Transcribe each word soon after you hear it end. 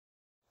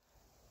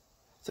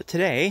So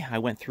today I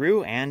went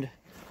through and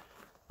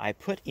I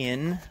put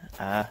in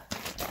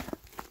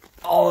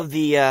all of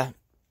the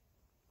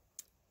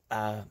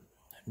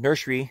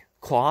nursery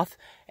cloth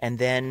and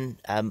then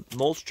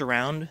mulched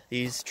around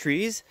these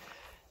trees.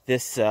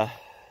 This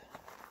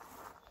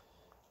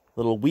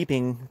little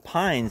weeping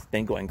pine's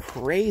been going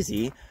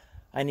crazy.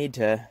 I need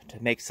to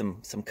make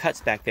some cuts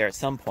back there at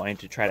some point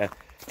to try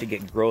to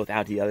get growth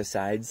out to the other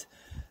sides.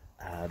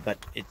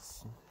 But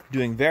it's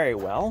doing very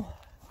well.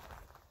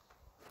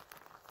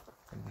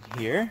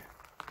 Here.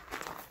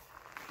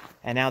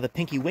 And now the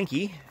Pinky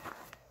Winky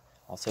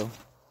also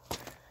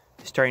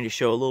starting to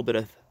show a little bit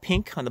of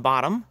pink on the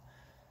bottom.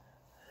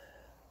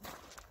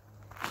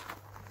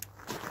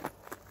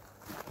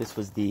 This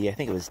was the, I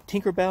think it was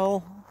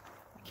Tinkerbell.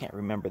 I can't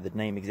remember the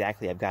name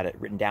exactly. I've got it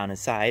written down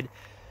inside.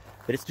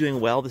 But it's doing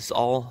well. This is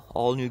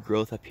all new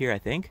growth up here, I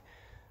think.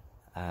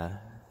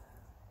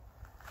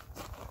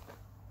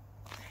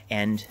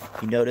 And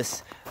you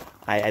notice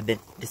I've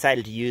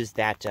decided to use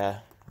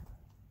that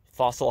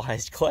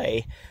fossilized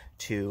clay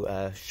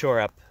to shore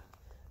up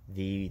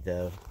the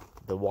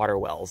water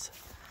wells.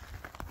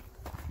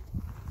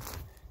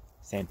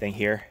 Same thing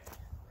here.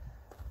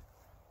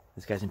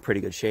 This guy's in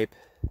pretty good shape.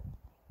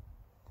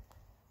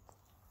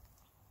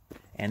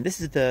 And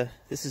this is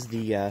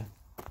the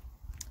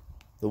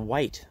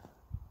white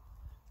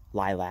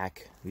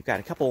lilac. We've got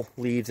a couple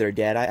leaves that are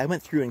dead. I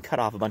went through and cut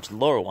off a bunch of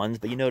the lower ones,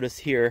 but you notice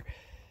here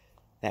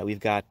that we've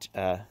got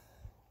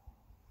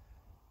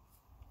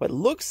what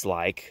looks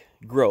like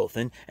growth,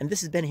 and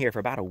this has been here for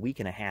about a week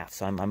and a half,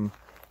 so I'm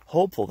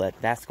hopeful that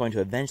that's going to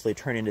eventually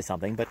turn into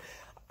something, but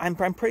I'm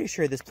pretty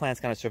sure this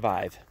plant's going to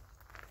survive.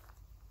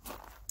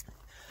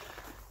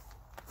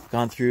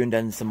 Gone through and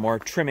done some more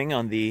trimming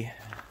on the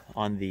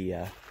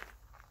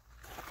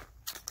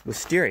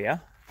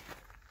wisteria,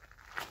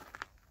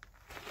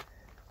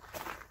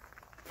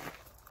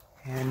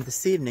 and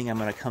this evening I'm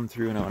going to come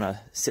through and I want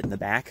to sit in the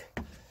back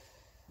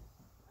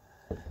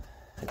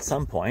at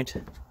some point.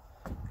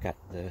 Got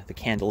the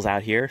candles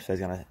out here, so I was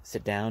going to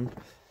sit down.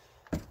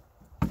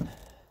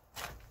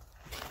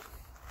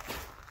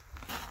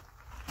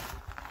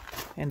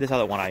 And this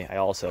other one I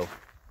also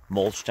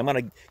mulched. I'm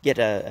going to get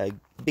a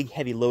big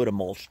heavy load of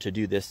mulch to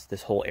do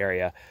this whole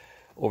area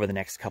over the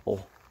next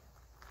couple,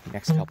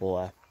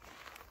 well,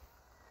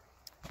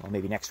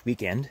 maybe next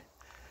weekend.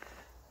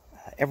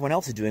 Everyone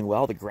else is doing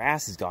well. The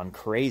grass has gone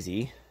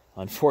crazy,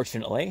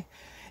 unfortunately.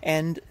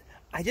 And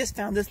I just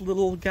found this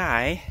little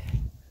guy,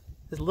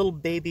 this little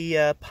baby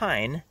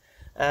pine.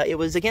 It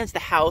was against the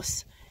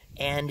house,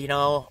 and you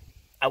know,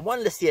 I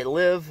wanted to see it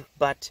live,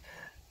 but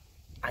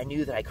I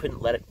knew that I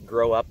couldn't let it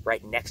grow up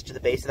right next to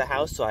the base of the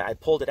house, so I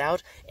pulled it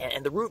out,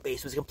 and the root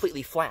base was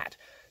completely flat.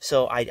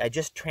 So I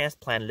just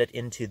transplanted it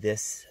into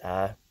this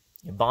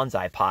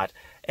bonsai pot,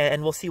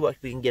 and we'll see what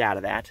we can get out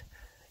of that.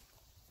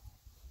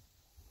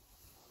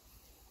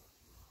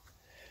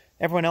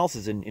 Everyone else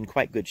is in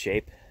quite good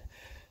shape.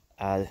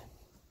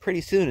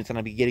 Pretty soon it's going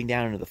to be getting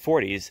down into the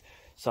 40s,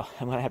 so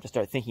I'm going to have to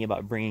start thinking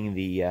about bringing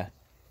the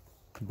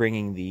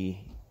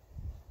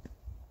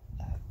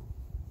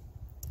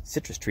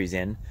citrus trees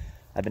in.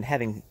 I've been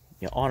having,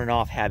 on and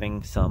off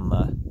having some,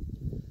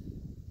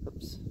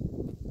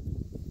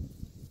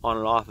 on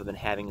and off I've been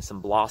having some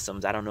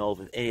blossoms. I don't know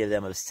if any of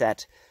them have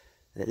set.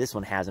 This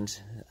one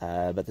hasn't,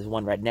 but there's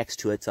one right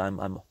next to it, so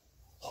I'm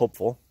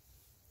hopeful.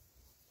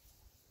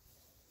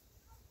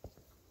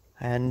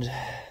 And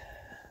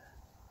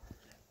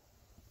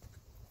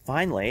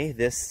finally,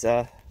 this,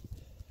 I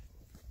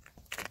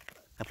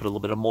put a little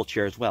bit of mulch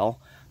here as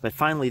well, but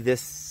finally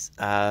this,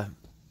 I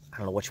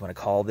don't know what you want to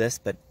call this,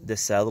 but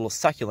this little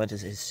succulent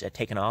is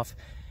taken off,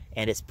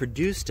 and it's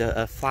produced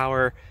a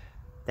flower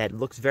that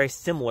looks very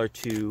similar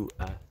to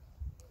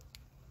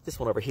this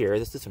one over here.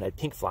 This one had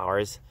pink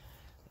flowers,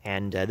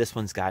 and this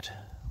one's got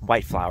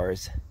white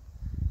flowers.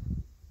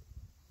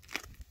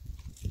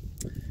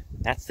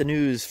 That's the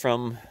news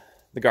from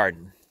the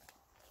garden.